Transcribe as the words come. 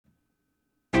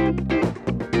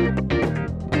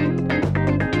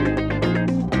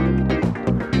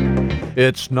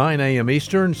It's 9 a.m.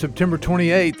 Eastern, September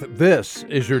 28th. This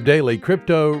is your daily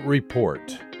crypto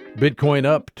report. Bitcoin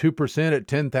up 2% at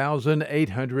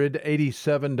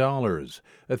 $10,887.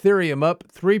 Ethereum up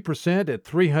 3% at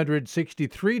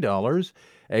 $363.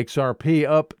 XRP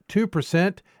up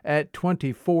 2% at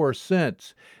 24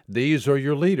 cents. These are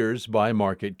your leaders by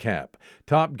market cap.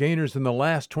 Top gainers in the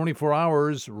last 24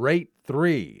 hours, Rate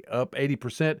 3 up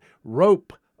 80%,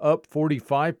 Rope up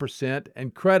 45%,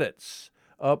 and Credits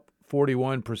up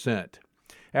 41%.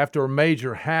 After a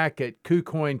major hack at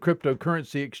KuCoin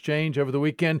cryptocurrency exchange over the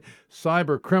weekend,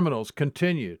 cyber criminals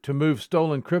continue to move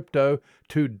stolen crypto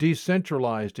to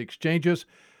decentralized exchanges.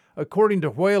 According to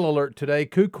Whale Alert today,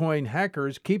 KuCoin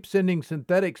hackers keep sending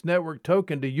Synthetix network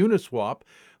token to Uniswap,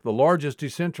 the largest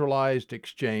decentralized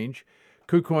exchange.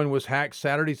 KuCoin was hacked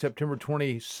Saturday, September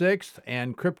 26th,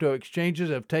 and crypto exchanges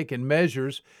have taken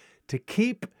measures to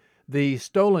keep the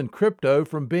stolen crypto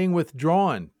from being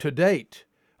withdrawn. To date,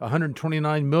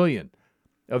 129 million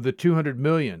of the 200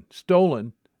 million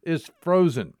stolen is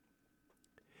frozen.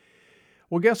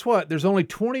 Well, guess what? There's only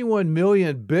 21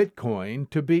 million Bitcoin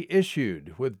to be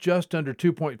issued, with just under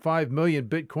 2.5 million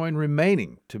Bitcoin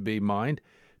remaining to be mined.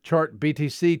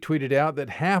 ChartBTC tweeted out that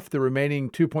half the remaining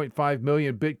 2.5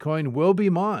 million Bitcoin will be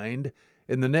mined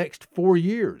in the next 4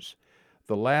 years.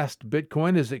 The last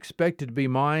Bitcoin is expected to be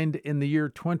mined in the year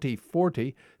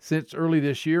 2040. Since early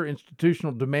this year,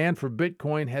 institutional demand for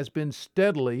Bitcoin has been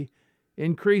steadily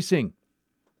increasing.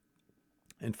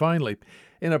 And finally,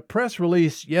 in a press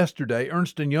release yesterday,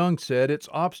 Ernst & Young said its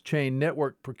OpsChain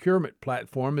network procurement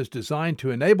platform is designed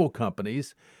to enable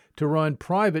companies to run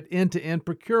private end-to-end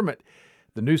procurement.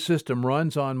 The new system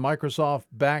runs on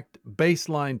Microsoft-backed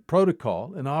Baseline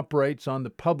protocol and operates on the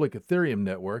public Ethereum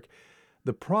network.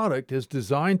 The product is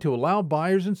designed to allow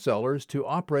buyers and sellers to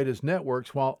operate as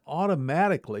networks while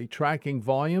automatically tracking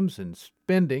volumes and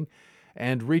spending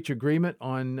and reach agreement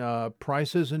on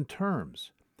prices and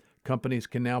terms. Companies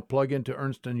can now plug into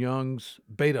Ernst & Young's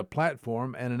beta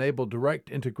platform and enable direct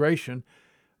integration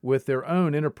with their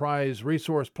own enterprise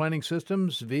resource planning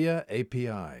systems via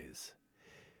APIs.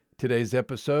 Today's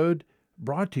episode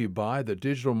brought to you by the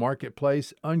digital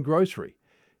marketplace Ungrocery.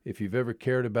 If you've ever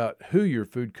cared about who your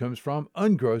food comes from,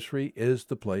 Ungrocery is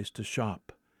the place to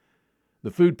shop. The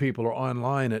food people are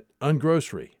online at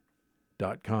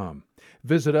ungrocery.com.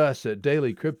 Visit us at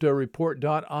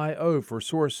dailycryptoreport.io for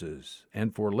sources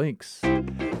and for links.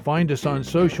 Find us on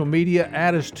social media,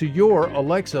 add us to your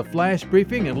Alexa Flash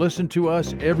Briefing, and listen to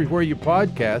us everywhere you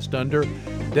podcast under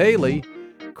Daily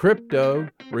Crypto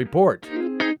Report.